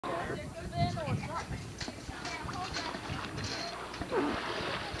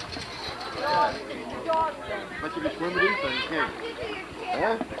But you can swim with these things, can't you?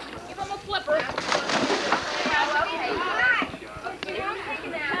 Huh? Give him a flipper.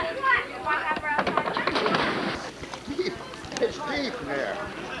 It's deep in there.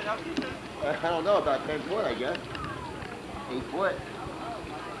 I don't know, about 10 foot, I guess. 8 foot.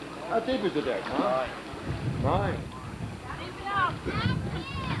 How deep is it there, huh? 9.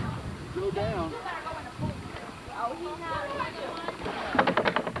 Go down.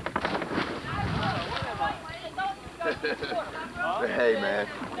 Hey, man.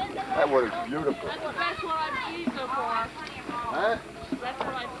 That water's beautiful. That's the best one I've seen so far. Huh? That's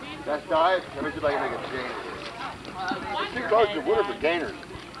what I've seen. Best diet? Let me see if I can make a change. It's too close to water for gainers.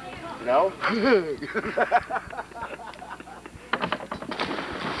 You know?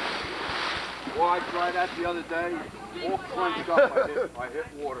 Well, I tried that the other day. All clenched up, I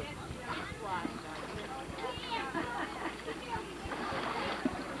hit water.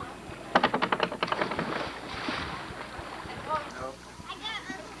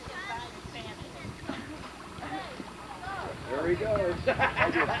 There he goes.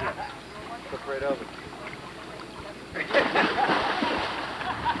 Afraid of it.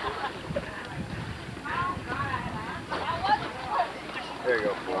 There you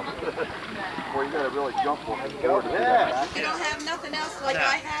go, Paul. Boy, you gotta really jump on it. Yeah. You don't have nothing else like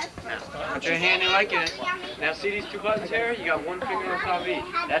I had? Put your hand in like it. Now see these 2 buttons here? You got 1 finger on top of each.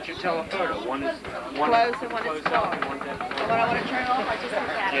 That's your telephoto. One is Close and one is closed closed. up and one's When I want to turn off, I just hit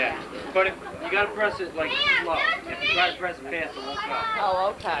that. Yeah. But if you gotta press it like slow. If you try to press it fast, it won't go.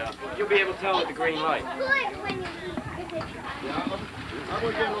 Oh, okay. You'll be able to tell with the green light. I'm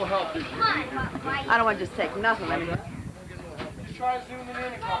gonna get a little help this year. I don't want to just take nothing. Let me Try zooming in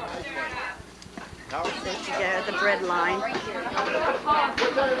and come this way. There you go, the bread line.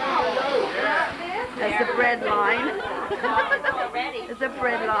 That's the bread line. It's a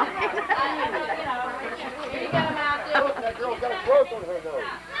bread line. That girl's got a growth on her nose.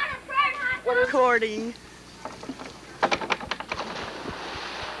 Recording.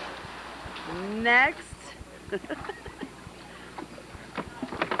 Next.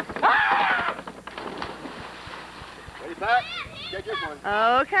 Ready, Pat? Get this one.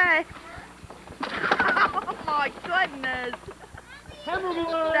 Okay. Oh my goodness.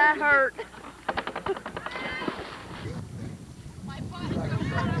 That hurt. My butt is so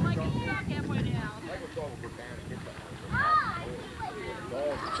hard, I'm like stuck halfway down.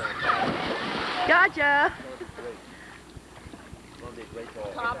 Gotcha.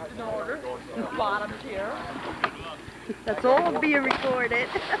 Top's in order, bottom's here. That's all being recorded.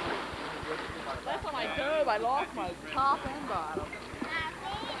 That's on my dove, I lost my top and bottom.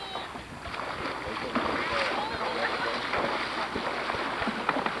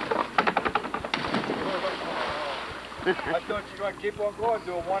 I thought you were going to keep on going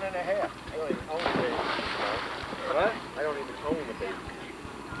to a 1.5. I don't even own a baby. What? I don't even own a baby.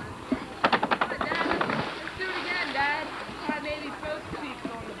 Dad, let's do it again, Dad. Try maybe both cheeks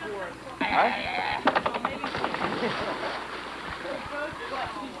on the board. Huh? Maybe both butt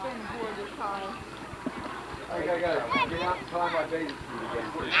cheeks on the board this time. I gotta get out and tie my bathing suit again.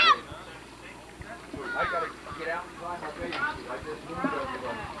 I gotta get out and tie my bathing suit. I just moved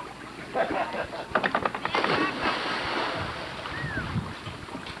everyone. I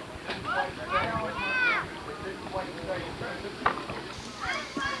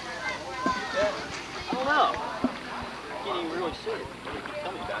don't know. I can't even really see it.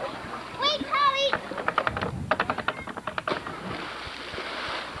 Tell me about it. Wait, Tommy!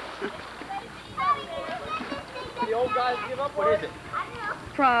 The old guys give up. What is it?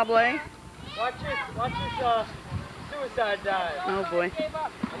 Probably. Watch this suicide dive. Oh boy.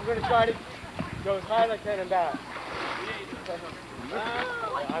 I'm gonna try to go as high as I can and back.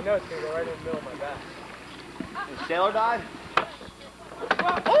 I know it's gonna go right in the middle of my back. The sailor died?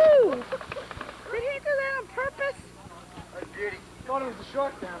 Oh! Did he do that on purpose? I thought it was a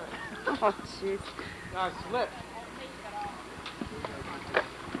shark down there. Oh, jeez. No, I slipped.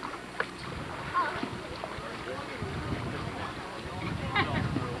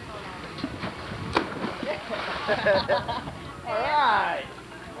 All right.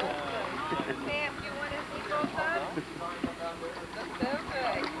 Sam, you want to see both sides?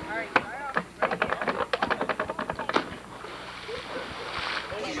 Okay. All right.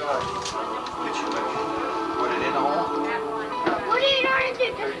 Put it in the hole? What are you going to do?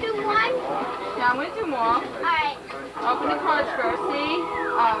 Just do one? Yeah, I'm gonna do more. Alright. Open the cards first, see?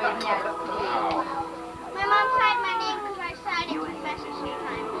 Oh, and yes. My mom signed my name because I signed it with Message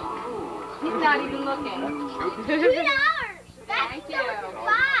time. He's not even looking. $2. That's Thank go with you. the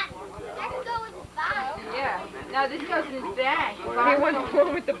spot. That's go with the spot. Yeah. No, this goes in his bag. He wants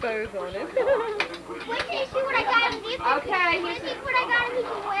one with the bows on it. Wait till you see what I got him. Okay, Wait till you see what I got him. He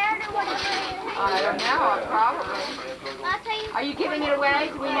can wear it or whatever. I don't know, probably. I'll tell you. Are you giving it away?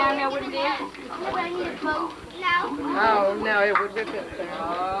 Do we now know what it is? No, but I need a boat. No. Oh, no, it would rip it down.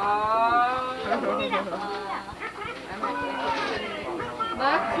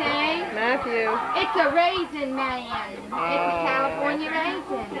 Look, see? Matthew. It's a raisin man. It's a California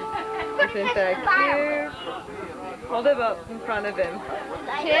raisin. Isn't that cute? Hold it up in front of him.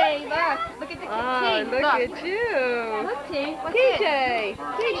 T, look. Look at the Ah, T. look at you. Look, T. What's TJ.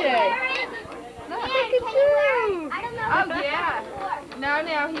 TJ. Look at you. I don't know. Oh, yeah. No,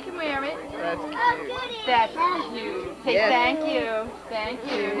 he can wear it. That's Oh, cute. goody. That's cute. Say Yes. thank you. Thank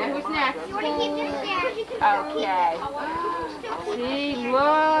you. Now who's next? You want to keep this there? You can still keep Okay. it. See,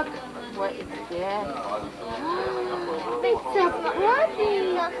 look. What is this? It's a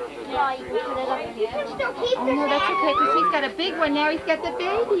puppy. Yeah, you can put it up. You can still keep Oh, this no, that's there. okay, because he's got a big one. Now he's got the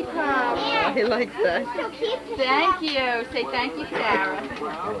baby pup. Yeah. He likes that. Still keep this Thank there. you. Say thank you, Sarah.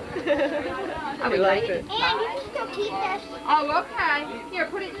 He likes it. And you can still keep this. Oh, okay. Here,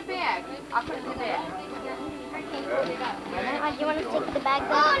 put it in the bag. I'll put it in the bag. Do you want to take the bag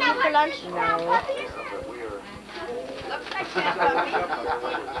back for lunch? No.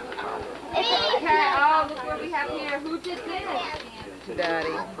 Okay, oh, look what we have here. Who did this? Daddy.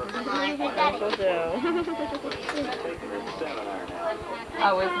 Uncle Joe.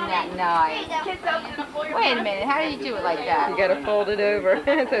 Oh, isn't that nice? Wait a minute, how do you do it like that? You gotta fold it over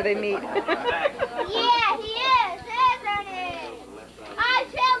so they meet. Yeah, he is, isn't he? I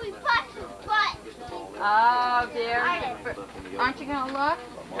tell me, punch his butt. Oh, dear. Aren't you going to look?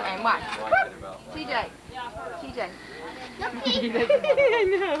 And watch. TJ. Look, see? I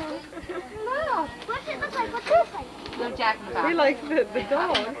know. Look. What's it look like? What's it look like? Little Jack in the box. He likes the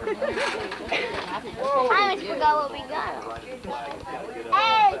dog. I almost forgot what we got.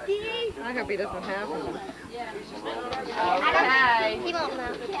 Hey, see? I hope he doesn't have one. Okay. He won't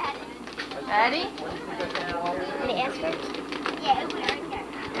know. Ready? Any answers? Yeah, it's right there.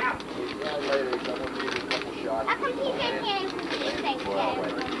 How come TJ can't even do these things yet?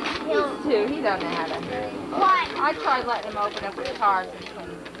 He's two. He don't know how to. One. I tried letting him open up his cars.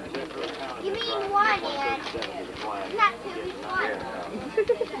 You mean one, and not two, he's one.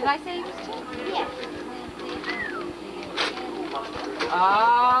 Did I say he was two? Yeah.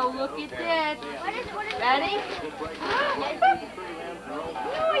 Oh, look at this. What is it? Ready?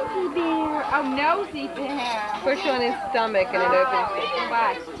 Nosy bear. Oh, nosy bear. Push on his stomach and it opens.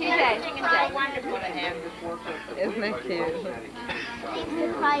 Watch. TJ. Isn't that cute?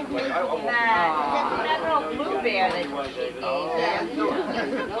 Surprise me. That little blue bear that you Isn't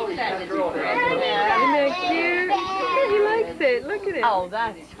that cute? Yeah, he likes it. Look at it. Oh,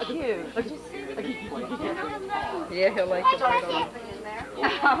 that's cute. Yeah, he'll like it right on.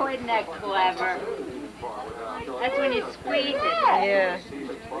 Oh, isn't that clever? That's when you squeeze it. Yeah. Hey,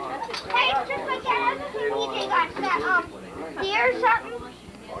 it's just like that other thing TJ got, that, deer or something.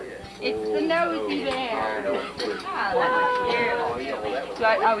 It's the nosy bear. Oh, that's cute. So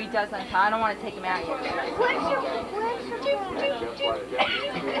oh, he does untie. I don't want to take him out yet.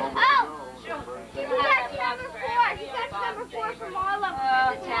 Oh! That's number 4. He got number 4 from all of them.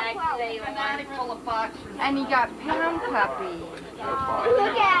 And he got pound puppy.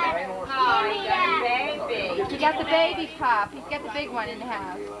 Look at it. He got the baby pup. He's got the big one in the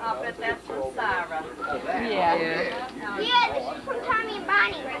house. I'll bet that's from Sarah. Yeah. Yeah, this is from Tommy and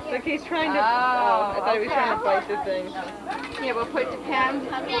Bonnie right here. Look, he's trying to. Oh, I thought he was trying to bite the thing. Yeah, we'll put the pound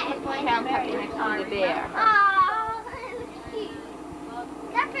puppy next to the bear. Aw,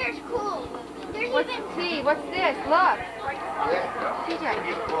 that bear's cool. There's What's even... see? What's this? Look. TJ.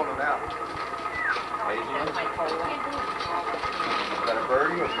 He's pulling it out. Is that a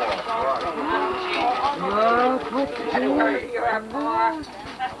birdie or what? Look, what's this?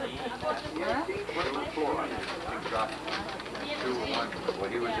 When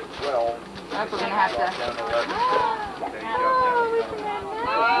he was at 12, We're going to have to... down to 11.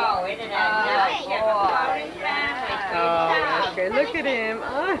 Oh, isn't that nice? Oh, that's great. Look at him.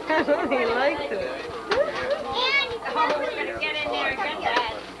 Oh, he likes it. And you can open it. Get in there and get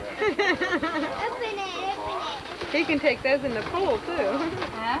that. Open it. He can take those in the pool, too.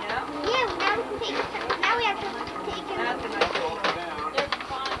 Huh? Yeah, now we can take it. Now we have to take it.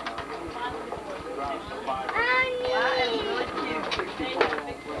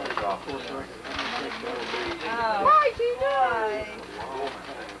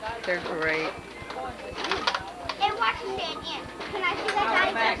 They're great. And watch the sand, yeah. Can I see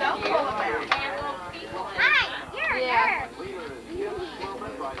that guy? Don't pull them out. Hi, you're a nerd.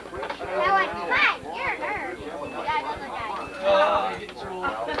 Now hi, you're a nerd.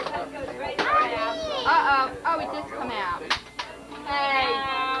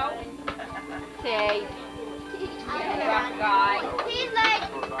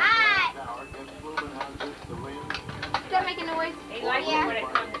 making noise? He likes it when it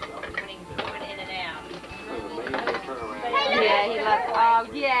comes, when he's moving in and out. Yeah, he loves. Oh,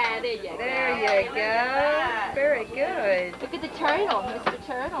 yeah, there you go. There you go. Very good. Look at the turtle, Mr.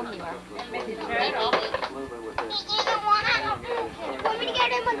 Turtle here. Mrs. Turtle. Want me to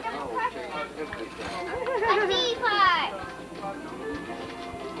get him with the pie?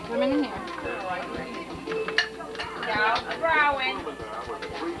 Come in here. No, growing.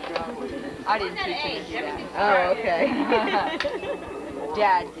 I didn't teach him to do that. Oh, okay.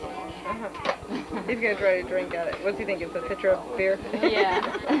 Dad did. He's gonna try to drink out of it. What's he think? It's a pitcher of beer? Yeah.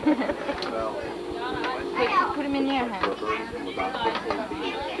 Put him in here, huh?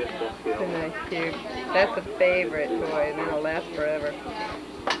 It's a nice cube. That's a favorite toy, and it'll last forever.